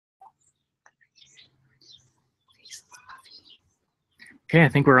Okay, I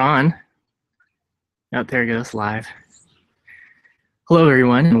think we're on. Oh, there it goes, live. Hello,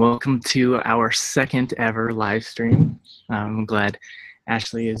 everyone, and welcome to our second ever live stream. I'm glad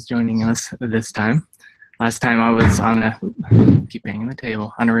Ashley is joining us this time. Last time I was on keep banging the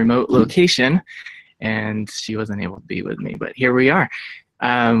table, on a remote location, and she wasn't able to be with me, but here we are.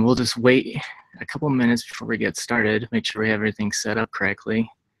 We'll just wait a couple minutes before we get started, make sure we have everything set up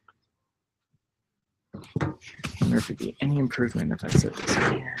correctly. I wonder if it'd be any improvement if I set this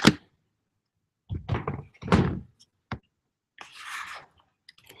in here.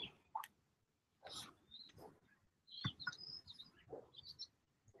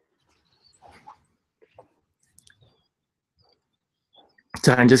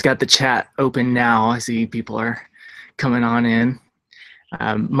 So I just got the chat open now. I see people are coming on in.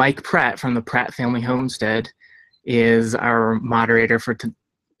 Mike Pratt from the Pratt Family Homestead is our moderator for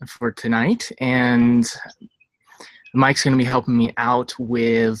tonight, and Mike's going to be helping me out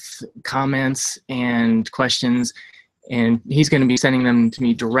with comments and questions, and he's going to be sending them to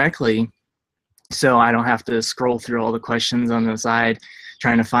me directly, so I don't have to scroll through all the questions on the side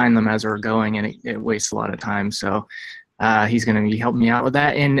trying to find them as we're going, and it wastes a lot of time. So he's going to be helping me out with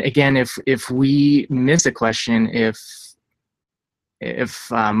that. And again, if we miss a question, if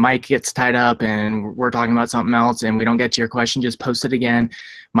Mike gets tied up and we're talking about something else and we don't get to your question, just post it again.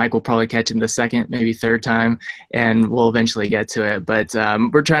 Mike will probably catch it the second, maybe third time, and we'll eventually get to it. But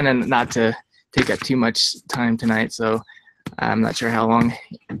we're trying to not to take up too much time tonight, so I'm not sure how long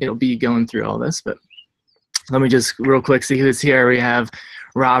it'll be going through all this. But let me just real quick see who's here. We have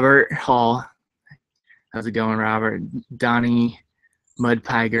Robert Hall. How's it going, Robert? Donnie, Mud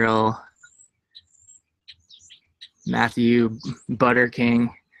Pie Girl, Matthew, Butter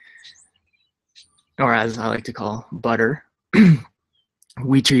King, or as I like to call, Butter.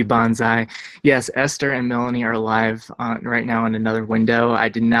 We Tree Bonsai. Yes, Esther and Melanie are live right now in another window. I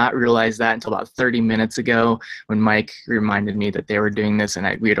did not realize that until about 30 minutes ago when Mike reminded me that they were doing this,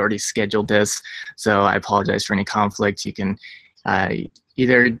 and we had already scheduled this. So I apologize for any conflict. You can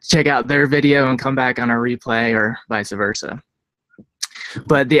either check out their video and come back on our replay, or vice versa.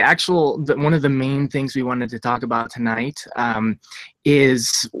 But one of the main things we wanted to talk about tonight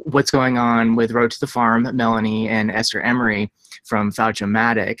is what's going on with Road to the Farm, Melanie and Esther Emery from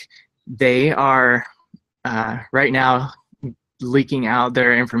Fauchomatic. They are right now leaking out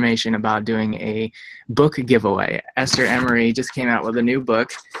their information about doing a book giveaway. Esther Emery just came out with a new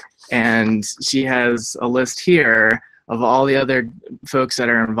book, and she has a list here of all the other folks that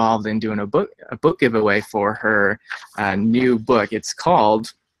are involved in doing a book giveaway for her new book. It's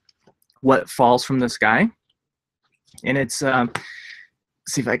called What Falls from the Sky, and it's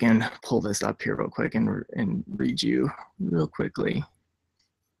see if I can pull this up here real quick and read you real quickly.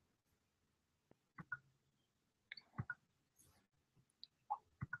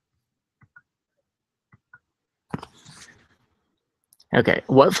 Okay,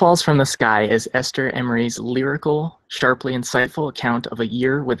 What Falls from the Sky is Esther Emery's lyrical, sharply insightful account of a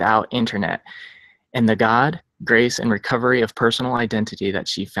year without internet and the God, grace, and recovery of personal identity that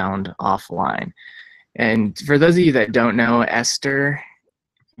she found offline. And for those of you that don't know, Esther,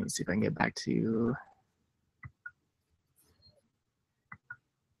 let me see if I can get back to,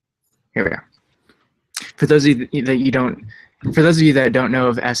 here we are. For those of you that don't know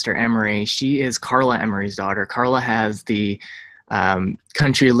of Esther Emery, she is Carla Emery's daughter. Carla has the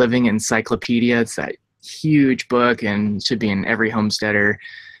Country Living Encyclopedia. It's that huge book and should be in every homesteader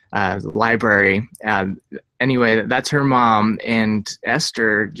library. Anyway, that's her mom, and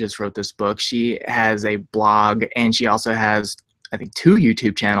Esther just wrote this book. She has a blog, and she also has, I think, 2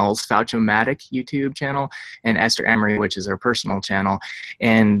 YouTube channels, Fauchomatic YouTube channel and Esther Emery, which is her personal channel.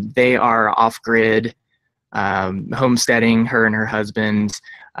 And they are off-grid homesteading, her and her husband,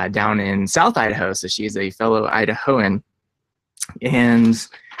 down in South Idaho. So she's a fellow Idahoan. And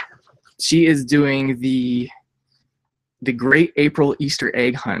she is doing the Great April Easter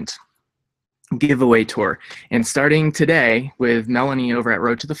Egg Hunt giveaway tour. And starting today with Melanie over at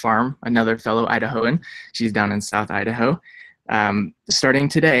Road to the Farm, another fellow Idahoan, she's down in South Idaho. Starting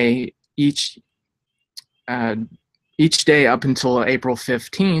today, each day up until April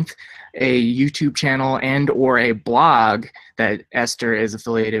 15th, a YouTube channel and or a blog that Esther is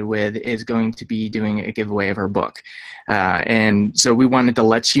affiliated with is going to be doing a giveaway of her book. And so we wanted to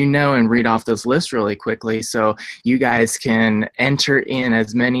let you know and read off this list really quickly so you guys can enter in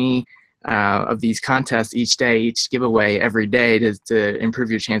as many of these contests each day, each giveaway every day to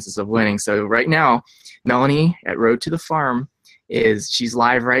improve your chances of winning. So right now, Melanie at Road to the Farm she's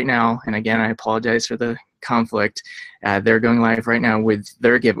live right now. And again, I apologize for the conflict. They're going live right now with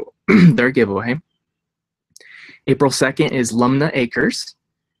their giveaway. April 2nd is Lumna Acres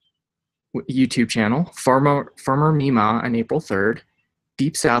YouTube channel. Farmer Mima on April 3rd.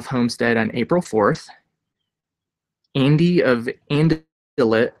 Deep South Homestead on April 4th. Andy of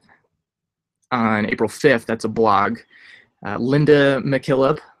Andilet on April 5th. That's a blog. Linda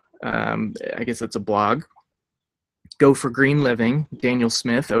McKillop, I guess that's a blog. Go for Green Living, Daniel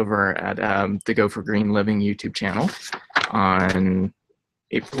Smith over at the Go for Green Living YouTube channel on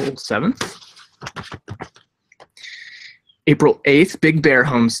April 7th. April 8th, Big Bear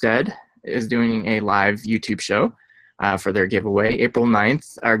Homestead is doing a live YouTube show for their giveaway. April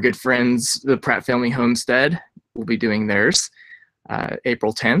 9th, our good friends, the Pratt Family Homestead, will be doing theirs.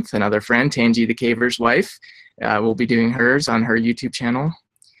 April 10th, another friend, Tangi the Caver's wife, will be doing hers on her YouTube channel.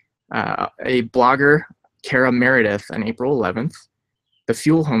 A blogger, Kara Meredith, on April 11th. The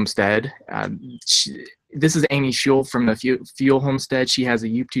Fuel Homestead, this is Amy Schul from the Fuel Homestead. She has a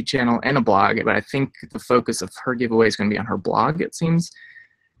YouTube channel and a blog, but I think the focus of her giveaway is going to be on her blog, it seems.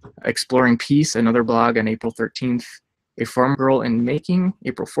 Exploring Peace, another blog, on April 13th. A Farm Girl in Making,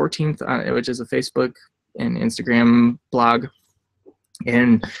 April 14th, which is a Facebook and Instagram blog.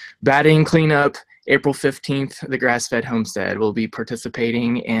 And Batting Cleanup, April 15th, the Grass-Fed Homestead will be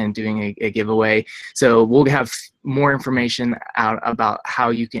participating and doing a giveaway. So we'll have more information out about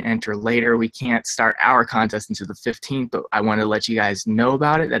how you can enter later. We can't start our contest until the 15th, but I want to let you guys know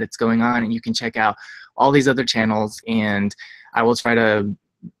about it, that it's going on, and you can check out all these other channels, and I will try to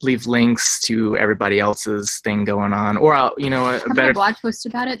leave links to everybody else's thing going on, or I'll, a better blog post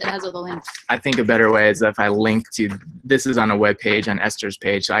about it that has all the links. I think a better way is if I link to, this is on a web page on Esther's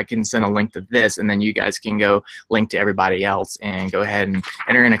page, so I can send a link to this, and then you guys can go link to everybody else and go ahead and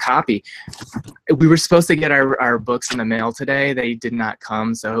enter in a copy. We were supposed to get our books in the mail today. They did not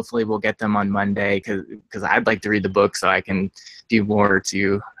come, so hopefully we'll get them on Monday, because I'd like to read the book so I can do more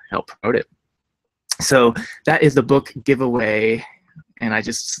to help promote it. So that is the book giveaway. And I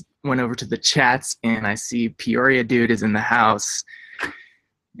just went over to the chats, and I see Peoria Dude is in the house.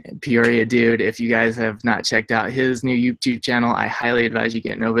 Peoria Dude, if you guys have not checked out his new YouTube channel, I highly advise you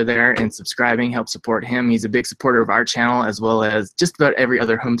getting over there and subscribing. Help support him. He's a big supporter of our channel, as well as just about every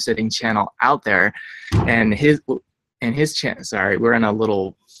other homesteading channel out there. And his channel, sorry, we're on a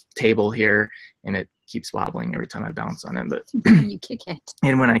little table here, and it keeps wobbling every time I bounce on it. But you kick it.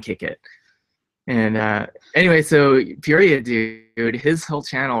 And when I kick it. And anyway, so Peoria Dude, his whole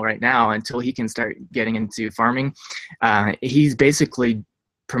channel right now, until he can start getting into farming, he's basically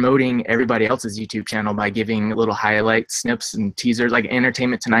promoting everybody else's YouTube channel by giving little highlight snips and teasers, like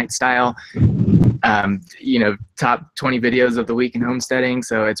Entertainment Tonight style, top 20 videos of the week in homesteading.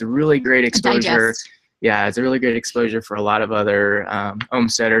 So it's a really great exposure. Yeah, it's a really great exposure for a lot of other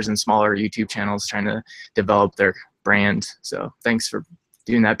homesteaders and smaller YouTube channels trying to develop their brand. So thanks for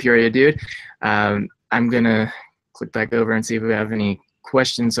doing that, Peoria Dude. I'm gonna click back over and see if we have any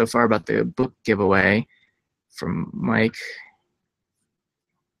questions so far about the book giveaway from Mike.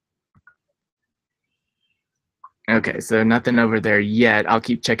 Okay, so nothing over there yet. I'll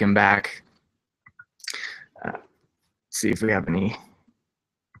keep checking back. See if we have any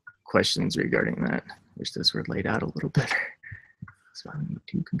questions regarding that. Wish this were laid out a little better. So I need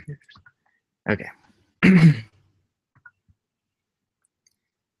two computers. Okay.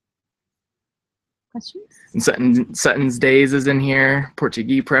 Questions? And Sutton's Days is in here.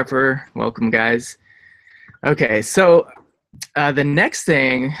 Portuguese Prepper. Welcome, guys. Okay, so the next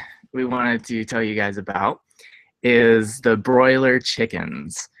thing we wanted to tell you guys about is the broiler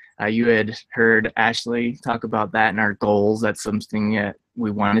chickens. You had heard Ashley talk about that in our goals. That's something that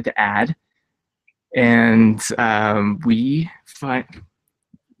we wanted to add. And we find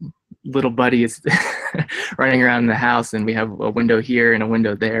little buddy is running around the house, and we have a window here and a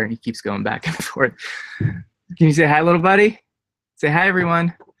window there, and he keeps going back and forth. Can you say hi, little buddy? Say hi,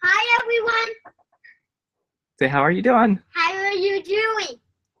 everyone. Hi, everyone. Say, how are you doing? How are you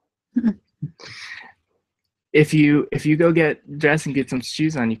doing? If you go get dressed and get some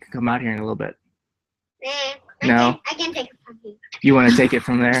shoes on, you can come out here in a little bit. No. I can take it from here. You want to take it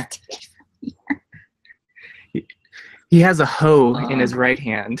from there? He has a hoe in his right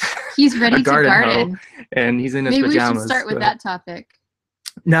hand. He's ready to garden. Hoe, and he's in his Maybe pajamas. We should start with that topic.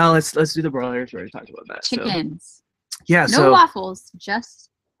 No, let's do the broilers. We already talked about that. Chickens. So, yeah. No waffles, just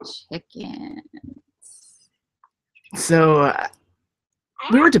chickens. So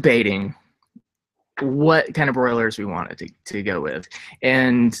we were debating what kind of broilers we wanted to go with,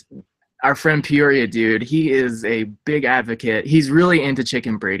 and our friend Peoria Dude, he is a big advocate. He's really into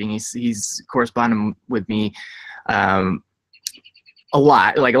chicken breeding. He's corresponding with me a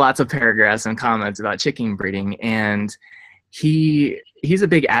lot, like lots of paragraphs and comments about chicken breeding, and he's a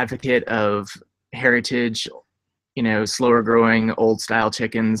big advocate of heritage slower growing, old style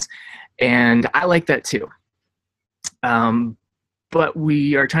chickens. And I like that too. But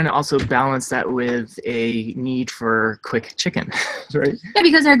we are trying to also balance that with a need for quick chicken, right? Yeah,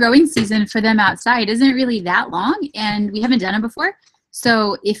 because our growing season for them outside isn't really that long, and we haven't done it before.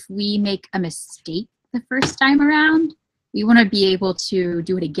 So if we make a mistake the first time around, we want to be able to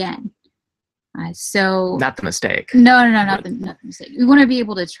do it again. So not the mistake. No, not the mistake. We want to be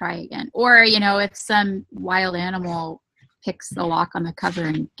able to try again. Or, if some wild animal picks the lock on the cover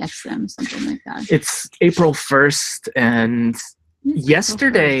and gets them, something like that. It's April 1st, and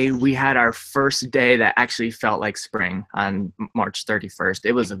yesterday we had our first day that actually felt like spring on March 31st.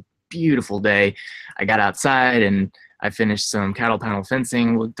 It was a beautiful day. I got outside and I finished some cattle panel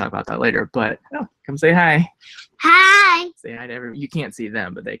fencing. We'll talk about that later, but come say hi. Hi. Say hi to everyone. You can't see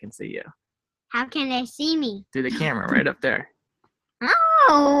them, but they can see you. How can they see me? Through the camera right up there.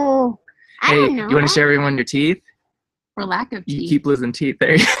 Oh, I don't know. You want to show everyone your teeth? Or lack of teeth. You keep losing teeth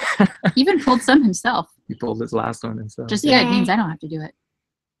there. He even pulled some himself. He pulled his last one himself. Just it means I don't have to do it.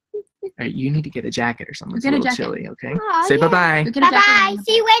 All right, you need to get a jacket or something. It's Get a a little jacket. chilly, okay? Oh, Say yeah. bye-bye. Go get a jacket. Bye-bye.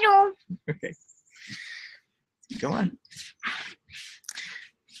 See you later. Okay. Go on.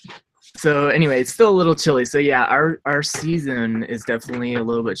 So anyway, it's still a little chilly. So yeah, our season is definitely a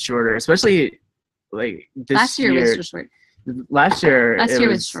little bit shorter, especially like this Last year was just short. Last year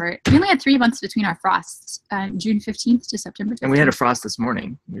was short. We only had 3 months between our frosts, June 15th to September 15th. And we had a frost this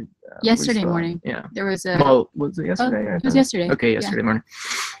morning. Yesterday morning. Yeah. There was a. Well, was it yesterday? It was yesterday. Okay, yesterday morning.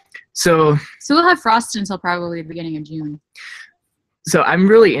 So we'll have frost until probably the beginning of June. So I'm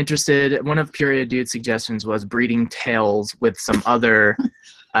really interested. One of Purina Dude's suggestions was breeding tails with some other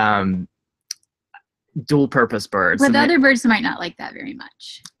dual-purpose birds. But the other birds might not like that very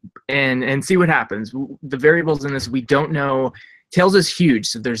much. And see what happens. The variables in this, we don't know. Tails is huge,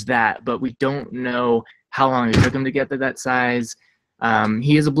 so there's that, but we don't know how long it took him to get to that size.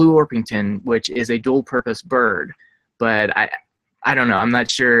 He is a blue Orpington, which is a dual-purpose bird, but I don't know. I'm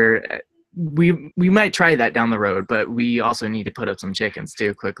not sure. We might try that down the road, but we also need to put up some chickens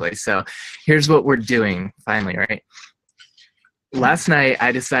too quickly. So here's what we're doing finally, right? Last night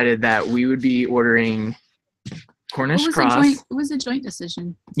I decided that we would be ordering Cornish cross. It was a joint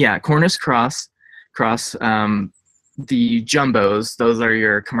decision. Yeah, Cornish cross. The jumbos, those are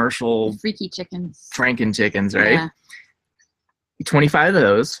your commercial freaky chickens. Franken chickens, right? Yeah. 25 of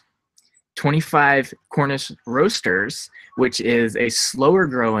those. 25 Cornish roasters, which is a slower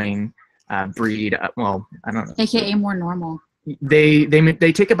growing breed. Well, I don't know. AKA more normal. They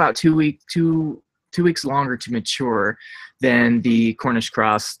take about 2 weeks longer to mature than the Cornish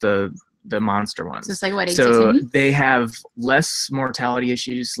cross, the monster ones. So it's like what? 8 So weeks? they have less mortality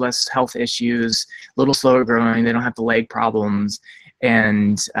issues, less health issues, a little slower growing. They don't have the leg problems,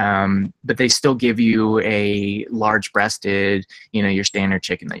 and but they still give you a large-breasted, your standard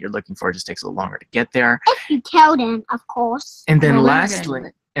chicken that you're looking for. It just takes a little longer to get there. If you tell them, of course. And then Well,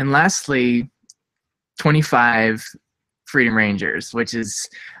 lastly, 25 Freedom Rangers, which is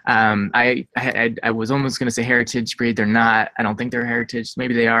I was almost going to say heritage breed. They're not. I don't think they're heritage.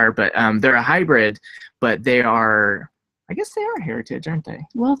 Maybe they are, but they're a hybrid. But they are. I guess they are heritage, aren't they?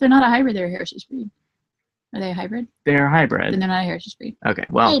 Well, if they're not a hybrid, they're a heritage breed. Are they a hybrid? They're a hybrid. Then they're not a heritage breed. Okay.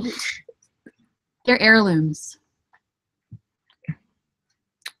 Well, Maybe. They're heirlooms.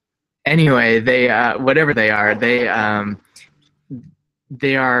 anyway, they whatever they are,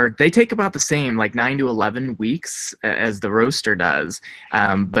 they take about the same, like 9 to 11 weeks as the roaster does,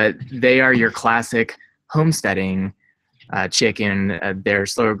 but they are your classic homesteading chicken. They're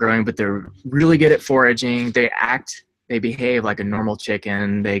slower growing, but they're really good at foraging. They behave like a normal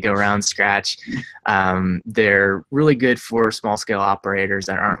chicken. They go around scratch. They're really good for small scale operators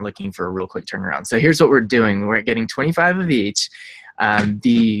that aren't looking for a real quick turnaround. So here's what we're doing. We're getting 25 of each.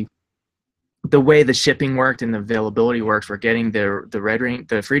 The way the shipping worked and the availability works, we're getting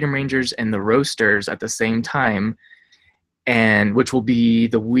the Freedom Rangers and the roasters at the same time, and which will be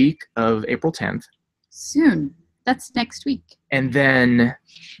the week of April 10th. Soon. That's next week. And then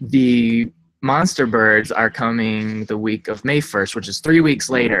the monster birds are coming the week of May 1st, which is 3 weeks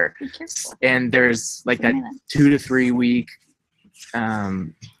later. Be careful. And there's like that 2 to 3 week,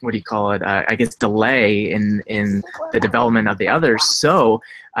 what do you call it? I guess delay in the development of the others. So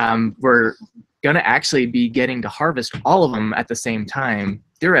we're going to actually be getting to harvest all of them at the same time,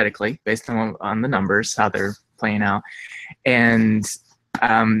 theoretically, based on the numbers, how they're playing out. And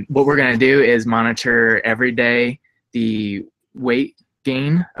what we're going to do is monitor every day the weight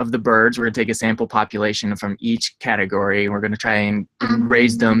gain of the birds. We're going to take a sample population from each category. We're going to try and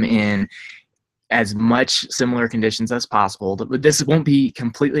raise them in as much similar conditions as possible. This won't be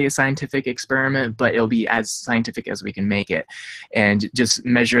completely a scientific experiment, but it'll be as scientific as we can make it. And just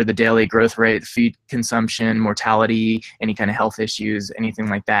measure the daily growth rate, feed consumption, mortality, any kind of health issues, anything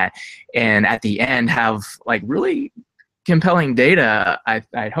like that. And at the end have like really compelling data,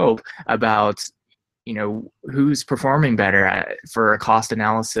 I'd hope, about, you know, who's performing better for a cost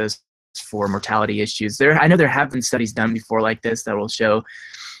analysis for mortality issues. I know there have been studies done before like this that will show,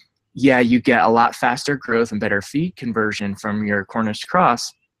 yeah, you get a lot faster growth and better feed conversion from your Cornish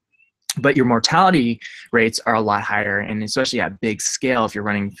cross, but your mortality rates are a lot higher. And especially at big scale, if you're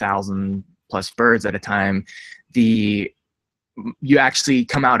running 1,000+ birds at a time, you actually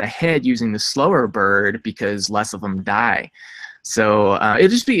come out ahead using the slower bird because less of them die. So it'll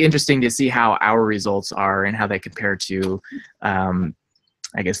just be interesting to see how our results are and how they compare to,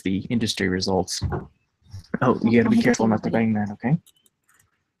 I guess, the industry results. Oh, you gotta be careful not to bang that, okay?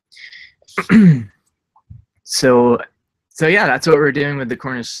 So yeah, that's what we're doing with the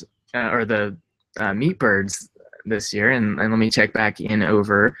Cornish or the meat birds this year. And let me check back in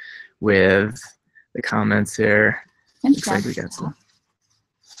over with the comments here. Looks like we got some.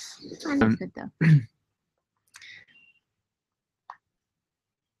 Good though.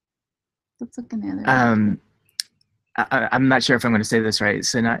 Let's look in the other. I'm not sure if I'm going to say this right.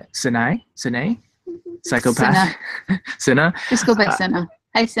 Sinai? Psychopath? Sinna? Just go by Senna.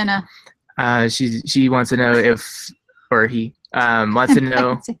 Hi, Senna. She wants to know if, or he wants to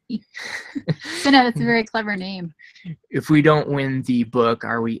know. Senna, that's a very clever name. If we don't win the book,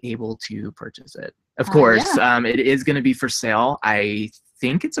 are we able to purchase it? Of course. Yeah. It is going to be for sale. I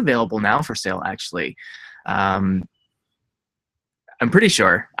think it's available now for sale, actually. I'm pretty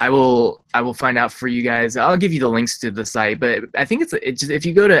sure. I will find out for you guys. I'll give you the links to the site, but I think it's just, if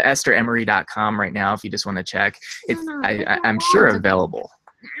you go to esteremery.com right now, if you just want to check, I'm sure available.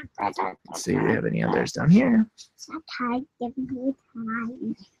 Let's see if we have any others down here.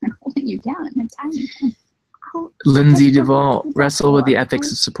 You down. I'm tiny. Lindsay Duvall, wrestle with the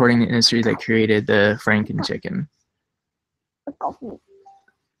ethics of supporting the industry that created the Franken chicken.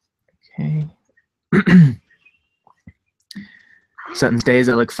 Okay. Sutton's Days,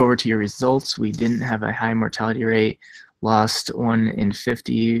 I look forward to your results. We didn't have a high mortality rate. Lost 1 in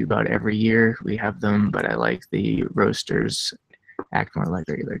 50 about every year. We have them, but I like the roasters act more like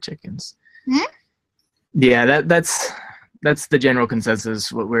regular chickens. Hmm? Yeah, that's the general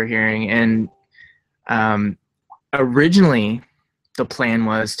consensus, what we're hearing. And originally, the plan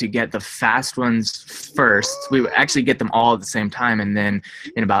was to get the fast ones first. We would actually get them all at the same time, and then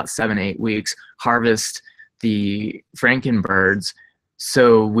in about 7-8 weeks, harvest the Franken birds,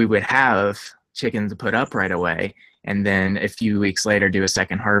 so we would have chickens to put up right away, and then a few weeks later do a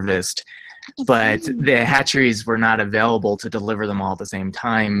second harvest. But the hatcheries were not available to deliver them all at the same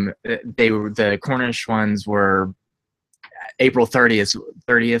time. The Cornish ones were April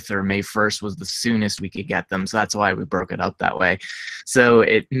 30th or May 1st was the soonest we could get them. So that's why we broke it up that way. So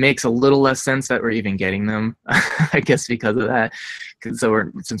it makes a little less sense that we're even getting them, I guess, because of that. So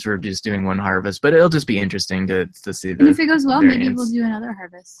since we're just doing one harvest, but it'll just be interesting to see. And if it goes well, maybe we'll do another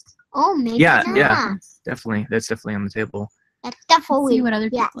harvest. Oh, maybe. Yeah, definitely. That's definitely on the table. That's definitely. See what other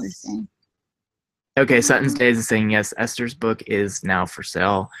people are saying. Okay, Sutton's Days is saying yes. Esther's book is now for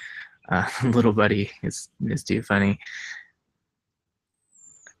sale. Little buddy is too funny.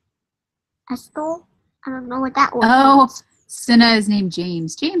 Esther? I don't know what that was. Oh, Senna is named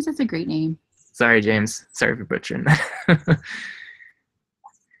James. James, that's a great name. Sorry, James. Sorry for butchering that.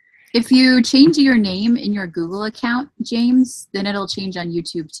 If you change your name in your Google account, James, then it'll change on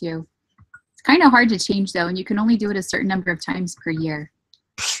YouTube too. It's kind of hard to change though, and you can only do it a certain number of times per year.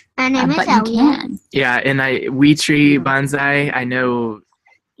 My name is but you Elliot. can. Yeah, and Wee Tree Bonsai, I know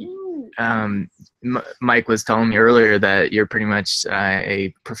Mike was telling me earlier that you're pretty much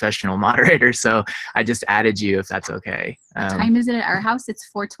a professional moderator, so I just added you if that's okay. What time is it at our house? It's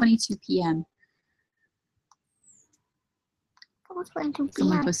 4:22 p.m.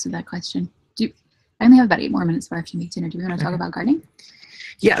 Someone posted that question. I only have about 8 more minutes before I have to make dinner. Do we want to talk about gardening?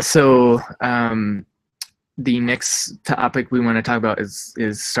 Yeah, so the next topic we want to talk about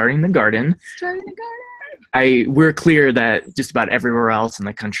is starting the garden. Starting the garden. We're clear that just about everywhere else in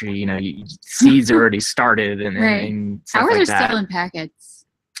the country, seeds are already started and, right. and stuff Ours like are that. still in packets.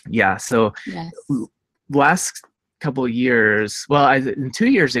 Yeah, so yes. Last couple of years, 2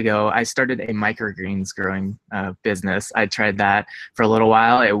 years ago, I started a microgreens growing business. I tried that for a little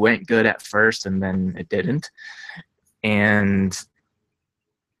while. It went good at first, and then it didn't. And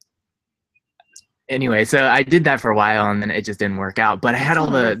anyway, so I did that for a while, and then it just didn't work out. But I had all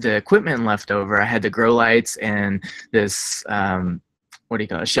the equipment left over. I had the grow lights and this what do you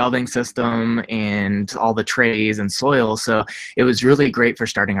call it, a shelving system and all the trays and soil. So it was really great for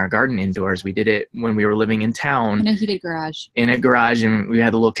starting our garden indoors. We did it when we were living in town. In a heated garage. In a garage, and we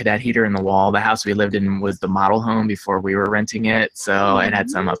had a little cadet heater in the wall. The house we lived in was the model home before we were renting it, so it had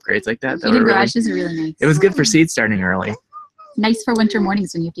some upgrades like that. Heated garages are really nice. It was good for seed starting early. Nice for winter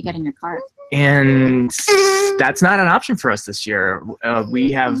mornings when you have to get in your car. And that's not an option for us this year.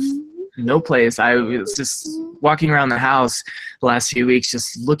 We have no place. I was just walking around the house the last few weeks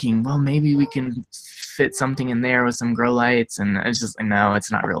just looking, well, maybe we can fit something in there with some grow lights, and it's just, no,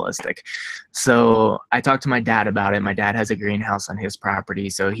 it's not realistic. So I talked to my dad about it. My dad has a greenhouse on his property,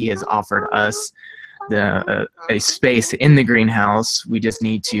 so he has offered us a space in the greenhouse. We just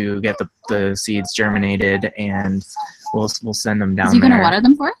need to get the seeds germinated, and we'll send them down there. Is he going to water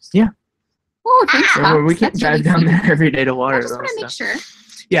them for us? Yeah. Oh, thanks, Pops. We can't drive down there every day to water. I just want to make sure.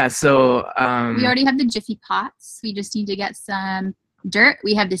 Yeah, so we already have the Jiffy pots. We just need to get some dirt.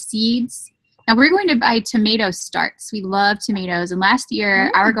 We have the seeds. Now we're going to buy tomato starts. We love tomatoes, and last year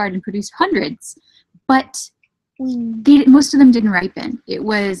our garden produced hundreds, but most of them didn't ripen. It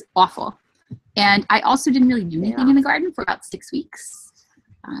was awful. And I also didn't really do anything in the garden for about 6 weeks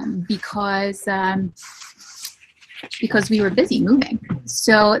because we were busy moving.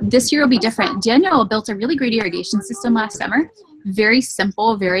 So this year will be different. Daniel built a really great irrigation system last summer. Very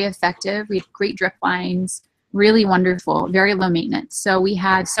simple, very effective. We have great drip lines, really wonderful, very low maintenance. So we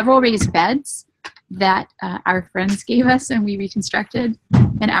have several raised beds that our friends gave us and we reconstructed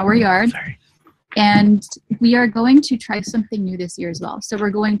in our yard. Sorry. And we are going to try something new this year as well. So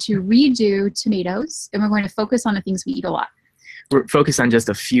we're going to redo tomatoes, and we're going to focus on the things we eat a lot. We're focused on just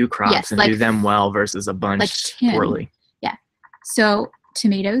a few crops, yes, and like, do them well versus a bunch poorly. Yeah. So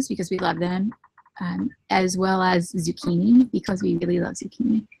tomatoes, because we love them, as well as zucchini, because we really love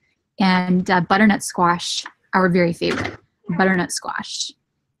zucchini. And butternut squash, our very favorite, butternut squash.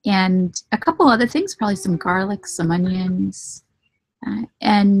 And a couple other things, probably some garlic, some onions.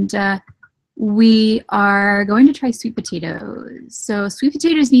 We are going to try sweet potatoes. So sweet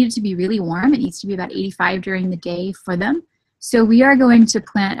potatoes needed to be really warm. It needs to be about 85 during the day for them. So we are going to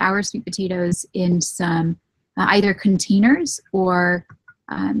plant our sweet potatoes in some either containers or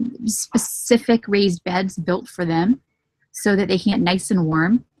specific raised beds built for them so that they can get nice and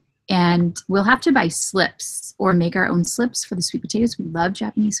warm. And we'll have to buy slips or make our own slips for the sweet potatoes. We love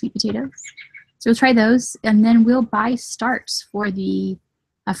Japanese sweet potatoes. So we'll try those, and then we'll buy starts for the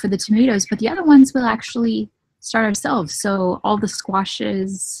tomatoes, but the other ones we'll actually start ourselves. So all the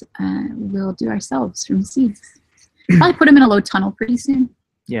squashes we'll do ourselves from the seeds. Probably put them in a low tunnel pretty soon.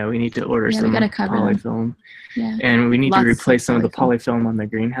 Yeah, we need to order some we gotta cover polyfilm. Yeah. And we need Lots to replace some of the polyfilm. polyfilm on the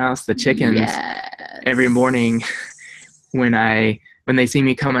greenhouse. The chickens, yes. every morning when they see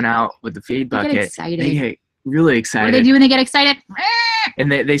me coming out with the feed bucket, they get really excited. What do they do when they get excited?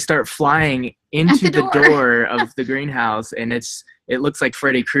 And they start flying into the door of the greenhouse, and it looks like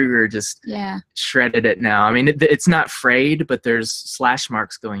Freddy Krueger just shredded it now. I mean, it's not frayed, but there's slash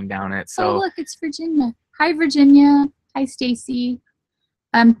marks going down it. So oh, look, it's Virginia. Hi, Virginia. Hi, Stacy.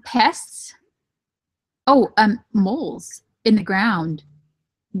 Pests. Oh, moles in the ground.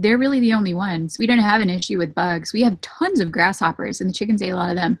 They're really the only ones. We don't have an issue with bugs. We have tons of grasshoppers, and the chickens ate a lot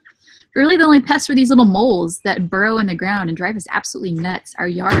of them. Really, the only pests were these little moles that burrow in the ground and drive us absolutely nuts. Our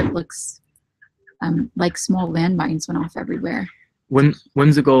yard looks like small landmines went off everywhere.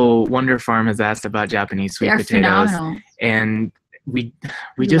 Whimsical Wonder Farm has asked about Japanese sweet potatoes, phenomenal. And we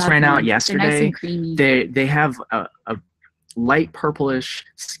just ran out yesterday. They're nice and creamy. They have a light purplish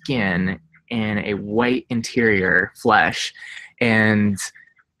skin and a white interior flesh, and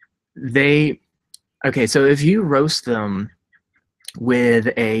so if you roast them with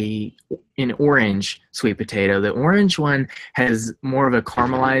an orange sweet potato, the orange one has more of a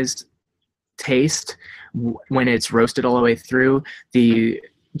caramelized taste when it's roasted all the way through. The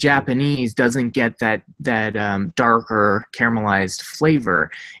Japanese doesn't get that darker caramelized flavor.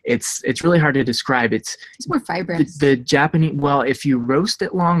 It's really hard to describe. It's more fibrous. The Japanese, well, if you roast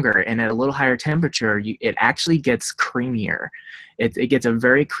it longer and at a little higher temperature, it actually gets creamier. It gets a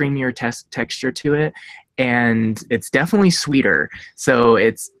very creamier texture to it, and it's definitely sweeter. So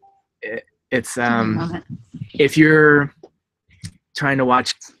it's if you're trying to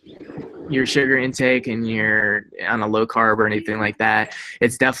watch your sugar intake and you're on a low carb or anything like that,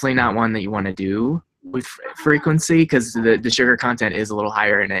 it's definitely not one that you want to do with frequency, because the sugar content is a little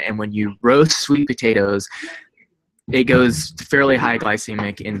higher in it. And when you roast sweet potatoes, it goes fairly high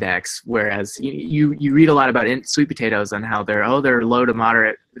glycemic index, whereas you read a lot about sweet potatoes and how they're low to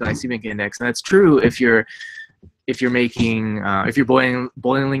moderate glycemic index, and that's true if you're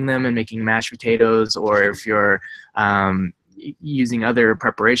boiling them and making mashed potatoes, or if you're using other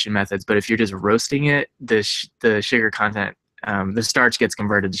preparation methods, but if you're just roasting it, the sugar content, the starch gets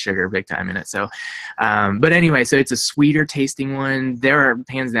converted to sugar big time in it. So, but anyway, so it's a sweeter tasting one. They're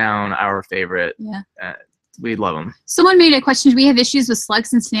hands down our favorite. Yeah. We love them. Someone made a question, do we have issues with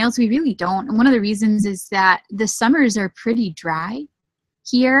slugs and snails? We really don't. And one of the reasons is that the summers are pretty dry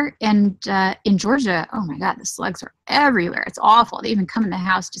here. And in Georgia, oh my God, the slugs are everywhere. It's awful. They even come in the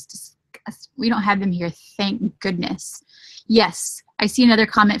house just disgust. We don't have them here, thank goodness. Yes, I see another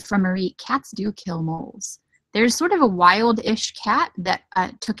comment from Marie. Cats do kill moles. There's sort of a wild-ish cat that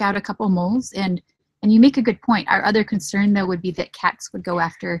took out a couple moles. And you make a good point. Our other concern, though, would be that cats would go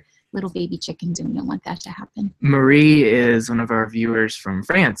after little baby chickens, and we don't want that to happen. Marie is one of our viewers from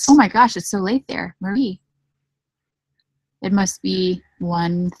France. Oh my gosh, it's so late there. Marie. It must be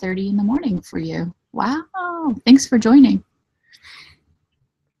 1:30 in the morning for you. Wow. Thanks for joining.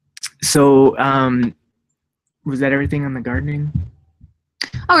 So, was that everything on the gardening?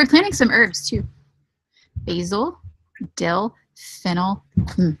 Oh, we're planting some herbs too. Basil, dill, fennel.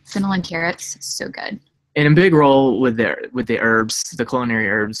 Fennel and carrots, so good. And a big role with the herbs, the culinary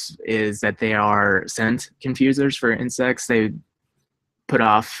herbs, is that they are scent diffusers for insects. They put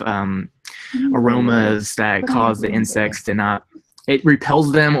off aromas that cause the insects to not. It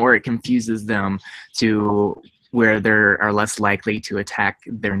repels them or it confuses them to where they are less likely to attack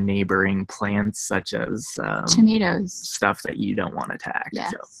their neighboring plants, such as tomatoes, stuff that you don't want to attack.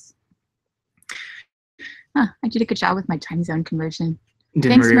 Yes. So. Huh, I did a good job with my time zone conversion.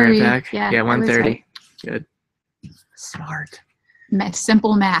 Didn't Thanks, Marie Marie. right back? Yeah, Yeah, 1:30. right. Good. Smart.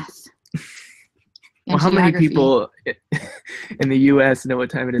 Simple math. Well, how many people in the U.S. know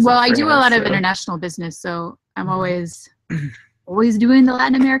what time it is? Well, in I do a France, lot of so. international business, so I'm always doing the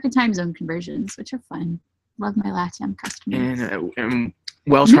Latin American time zone conversions, which are fun. Love my LATAM customers. And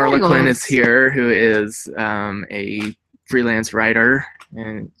Welsh Harlequin Marigolds. is here, who is a freelance writer,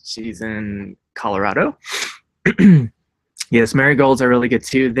 and she's in Colorado. Yes, marigolds are really good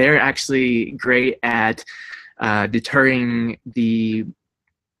too. They're actually great at deterring the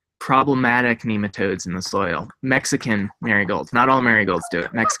problematic nematodes in the soil. Mexican marigolds, not all marigolds do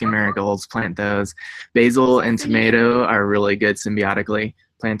it. Mexican marigolds, plant those. Basil and tomato are really good symbiotically,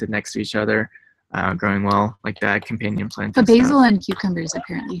 planted next to each other, growing well like that, companion plant. But basil and cucumbers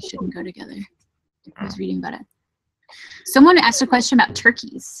apparently shouldn't go together. I was reading about it. Someone asked a question about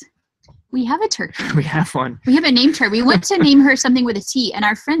turkeys. We have a turkey. We have one. We haven't named her. We want to name her something with a T, and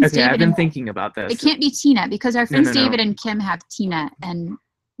our friends Okay, David I've been and thinking about this. it can't be Tina because our friends no. David and Kim have Tina, and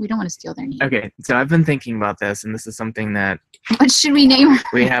we don't want to steal their name. Okay, so I've been thinking about this, and this is something that What should we name her?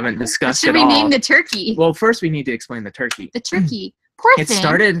 we haven't What discussed should at we all. name the turkey? Well, first we need to explain the turkey. The turkey. Poor It thing.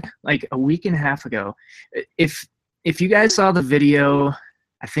 started like a week and a half ago. If you guys saw the video,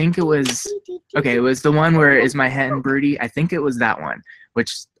 I think it was okay. It was the one where is my hen broody. I think it was that one,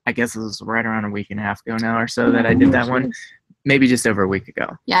 which I guess it was right around a week and a half ago now or so that I did that one. Maybe just over a week ago.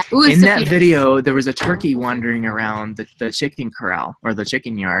 Yeah. It was In that Sophia. video, there was a turkey wandering around the chicken corral or the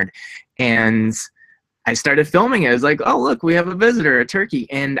chicken yard, and I started filming it. I was like, oh, look, we have a visitor, a turkey.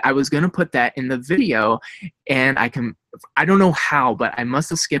 And I was going to put that in the video, and I don't know how, but I must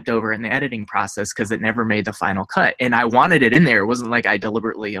have skipped over in the editing process because it never made the final cut. And I wanted it in there. It wasn't like I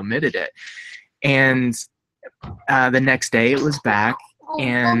deliberately omitted it. And the next day it was back.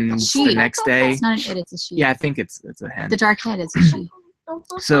 And the next day, It's not an it, it's a she. yeah, I think it's a hen. The dark head is a she.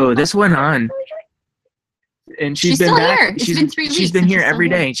 So this went on. And she's been still back. here. It's been 3 weeks She's been and here she's still every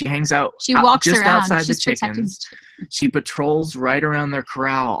here. day. And she hangs out. She walks just around. outside She's the protecting chickens. She patrols right around their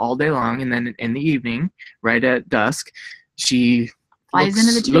corral all day long, and then in the evening, right at dusk, she Flies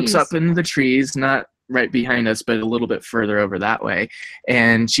into the looks trees. up into the trees, not right behind us, but a little bit further over that way.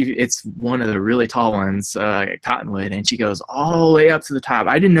 And it's one of the really tall ones, cottonwood, and she goes all the way up to the top.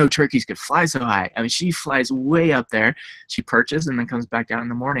 I didn't know turkeys could fly so high. I mean, she flies way up there. She perches and then comes back down in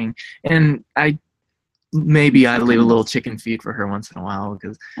the morning. And maybe I'd leave a little chicken feed for her once in a while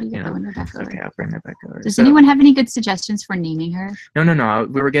because, I'll get you that know, one back over. okay, I'll bring that back over. Does So- anyone have any good suggestions for naming her? No.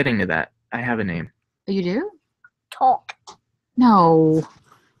 We were getting to that. I have a name. Oh, you do? Talk. No.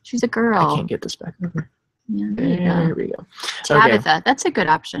 She's a girl. I can't get this back over. Yeah, there you There go. we go. Tabitha. That's a good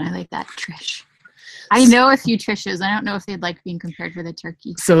option. I like that. Trish. I know a few Trishes. I don't know if they'd like being compared with a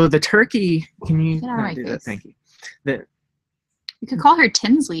turkey. So the turkey, can you Get out of not my do that? face. Thank you. You could call her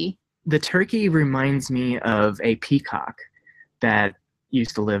Tinsley. The turkey reminds me of a peacock that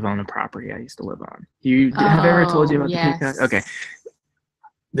used to live on the property I used to live on. Have I ever told you about yes. the peacock? Okay.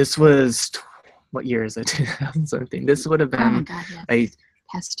 This was, what year is it? 2017. This would have Oh my been God, yes. a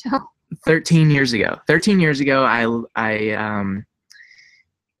Pesto. 13 years ago. 13 years ago, I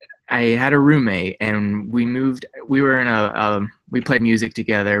I had a roommate, and we moved. We were in we played music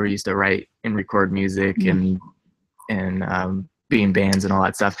together. We used to write and record music and be in bands and all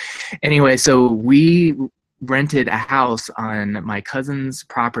that stuff. Anyway, so we rented a house on my cousin's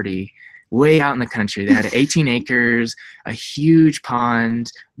property way out in the country. They had 18 acres, a huge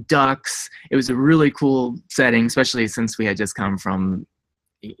pond, ducks. It was a really cool setting, especially since we had just come from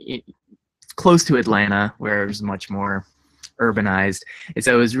close to Atlanta, where it was much more urbanized. And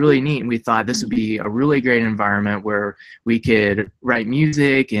so it was really neat. And we thought this would be a really great environment where we could write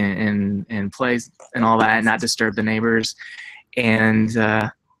music and play and all that, and not disturb the neighbors. And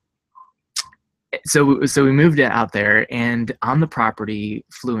so we moved it out there, and on the property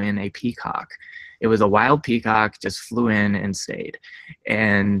flew in a peacock. It was a wild peacock, just flew in and stayed.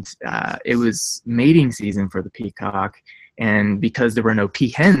 And it was mating season for the peacock. And because there were no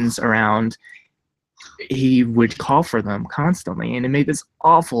peahens around, he would call for them constantly. And it made this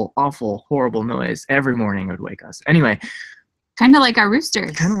awful, awful, horrible noise. Every morning it would wake us. Anyway. Kind of like our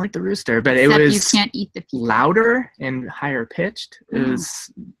roosters. Kind of like the rooster, but Except it was you can't eat the peacock. Louder and higher pitched. It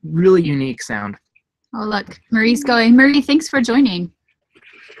was really unique sound. Oh, look. Marie's going. Marie, thanks for joining.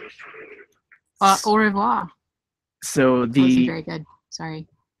 Au revoir. So That wasn't very good. Sorry.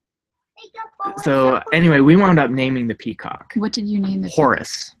 So anyway, we wound up naming the peacock. What did you name the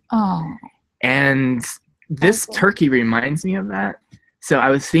Horace. Oh. And this turkey reminds me of that. So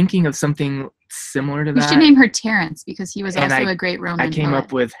I was thinking of something similar to that. You should name her Terrence, because he was And also a great Roman I came poet.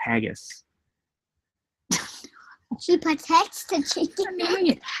 up with haggis. She protects the chicken.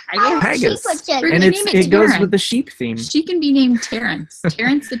 Haggis. We're And gonna name it goes Terrence. with the sheep theme. She can be named Terrence.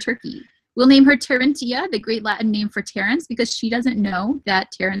 Terrence the turkey. We'll name her Terentia, the great Latin name for Terrence, because she doesn't know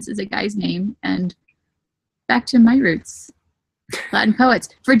that Terrence is a guy's name. And back to my roots, Latin poets.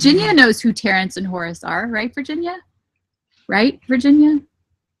 Virginia knows who Terrence and Horace are, right, Virginia? Right, Virginia?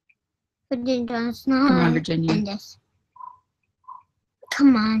 Virginia does not. Come on, Virginia. end this.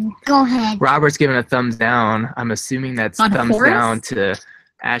 Come on, go ahead. Robert's giving a thumbs down. I'm assuming that's On thumbs Horace? down to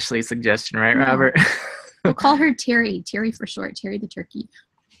Ashley's suggestion, right, No. Robert? We'll call her Terry. Terry for short. Terry the turkey.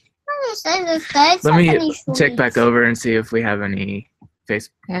 Let me check back over and see if we have any face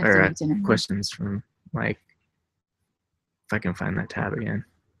I have to or make dinner now. questions from Mike. If I can find that tab again.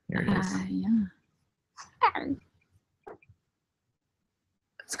 Here it is. Yeah.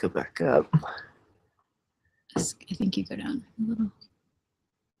 Let's go back up. I think you go down a little.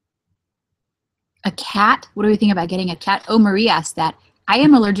 A cat? What do we think about getting a cat? Oh, Marie asked that. I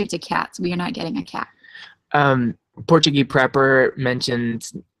am allergic to cats. We are not getting a cat. Portuguese Prepper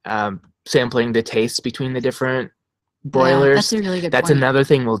mentioned sampling the tastes between the different broilers. Yeah, that's a really good That's point. another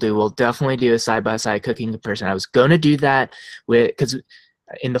thing we'll do. We'll definitely do a side-by-side cooking comparison. I was going to do that because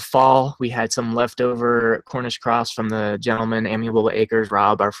in the fall we had some leftover Cornish cross from the gentleman, Amiable Acres,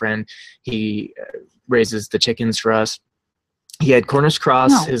 Rob, our friend. He raises the chickens for us. He had Cornish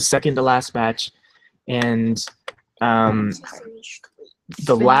cross, his second to last batch, and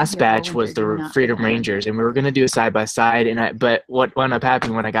the last batch was the Freedom Rangers, and we were going to do a side-by-side. But what wound up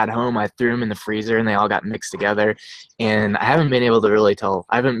happening when I got home, I threw them in the freezer, and they all got mixed together. And I haven't been able to really tell.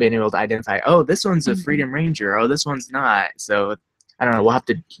 I haven't been able to identify, oh, this one's a Freedom Ranger. Oh, this one's not. So I don't know. We'll have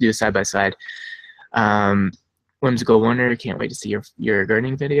to do a side-by-side. Whimsical Wonder, can't wait to see your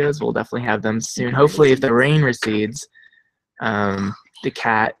gardening videos. We'll definitely have them soon. Hopefully, if the rain recedes. The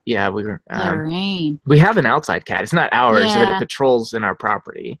cat, yeah, we were. The rain. We have an outside cat. It's not ours, but Yeah. it patrols in our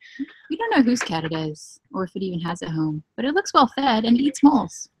property. We don't know whose cat it is, or if it even has a home. But it looks well fed and eats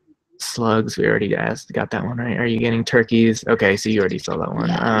moles. Slugs, we already got that one right. Are you getting turkeys? Okay, so you already saw that one.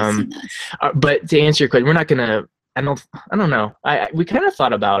 Yeah, I've seen those. But to answer your question, we're not gonna. I don't know. We kind of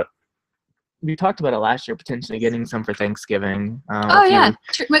thought about. We talked about it last year, potentially getting some for Thanksgiving. Oh yeah,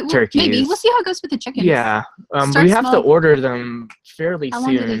 turkeys. maybe we'll see how it goes with the chickens. Yeah, Start we have small. to order them fairly How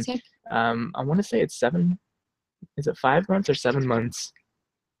long do soon. they take? I want to say it's 7. Is it 5 months or 7 months?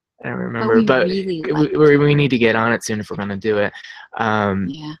 I don't But remember. we But really we need to get on it soon if we're going to do it.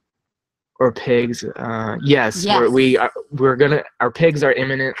 Yeah. Or pigs. Yes. Yes. We're gonna. Our pigs are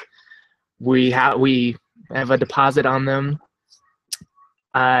imminent. We have a deposit on them.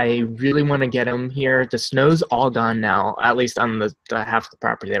 I really want to get them here. The snow's all gone now, at least on the half of the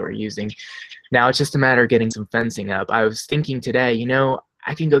property that we're using. Now it's just a matter of getting some fencing up. I was thinking today,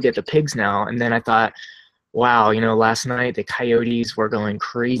 I can go get the pigs now. And then I thought, wow, last night the coyotes were going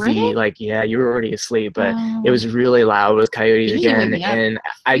crazy. Were they? Like, yeah, you were already asleep, but it was really loud with coyotes You didn't again. wake me up.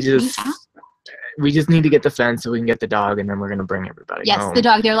 And we just need to get the fence so we can get the dog, and then we're going to bring everybody Yes, home. the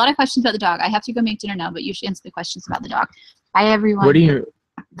dog. There are a lot of questions about the dog. I have to go make dinner now, but you should answer the questions about the dog. Hi, everyone. What do you,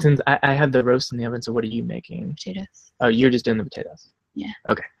 since I have the roast in the oven, so what are you making? Potatoes. Oh, you're just doing the potatoes. Yeah.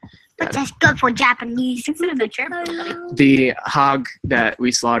 Okay. But that's good for Japanese. The hog that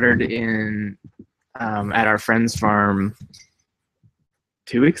we slaughtered in at our friend's farm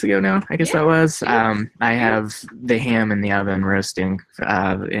 2 weeks ago now, I guess that was. I have the ham in the oven roasting,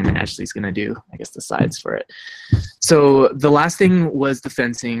 and Ashley's gonna do, I guess, the sides for it. So the last thing was the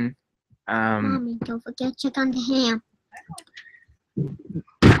fencing. Mommy, don't forget to check on the ham.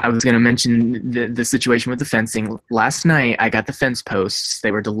 I was going to mention the situation with the fencing. Last night, I got the fence posts.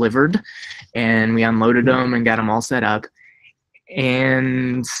 They were delivered, and we unloaded them and got them all set up.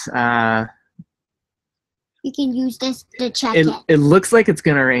 And You can use this to check it. it looks like it's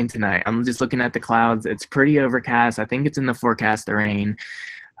going to rain tonight. I'm just looking at the clouds. It's pretty overcast. I think it's in the forecast to rain.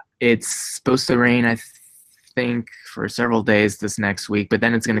 It's supposed to rain, I think, for several days this next week, but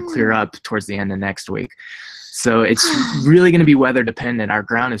then it's going to clear up towards the end of next week. So it's really going to be weather dependent. Our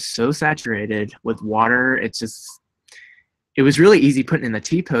ground is so saturated with water. It was really easy putting in the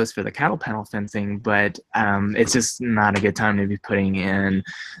T-post for the cattle panel fencing, but it's just not a good time to be putting in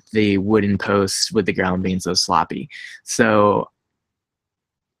the wooden posts with the ground being so sloppy. So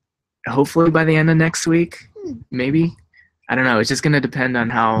hopefully by the end of next week, maybe. I don't know. It's just going to depend on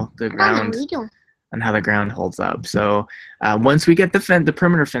how the ground holds up. So once we get the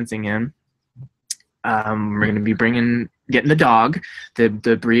perimeter fencing in, we're going to be getting the dog.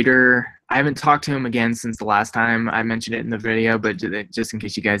 The breeder, I haven't talked to him again since the last time I mentioned it in the video, but just in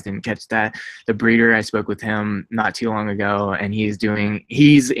case you guys didn't catch that, the breeder, I spoke with him not too long ago, and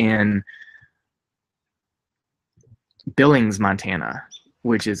he's in Billings, Montana,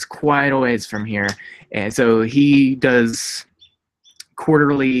 which is quite a ways from here. And so he does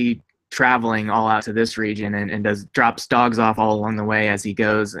quarterly traveling all out to this region and drops dogs off all along the way as he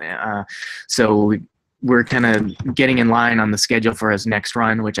goes. So we're kind of getting in line on the schedule for his next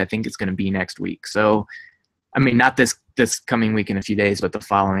run, which I think is going to be next week. So, I mean, not this coming week in a few days, but the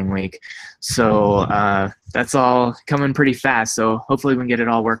following week. So that's all coming pretty fast. So hopefully we can get it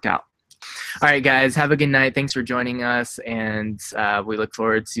all worked out. All right, guys, have a good night. Thanks for joining us, and we look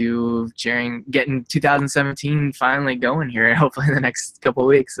forward to getting 2017 finally going here, hopefully in the next couple of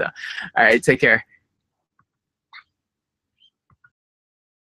weeks. So, all right, take care.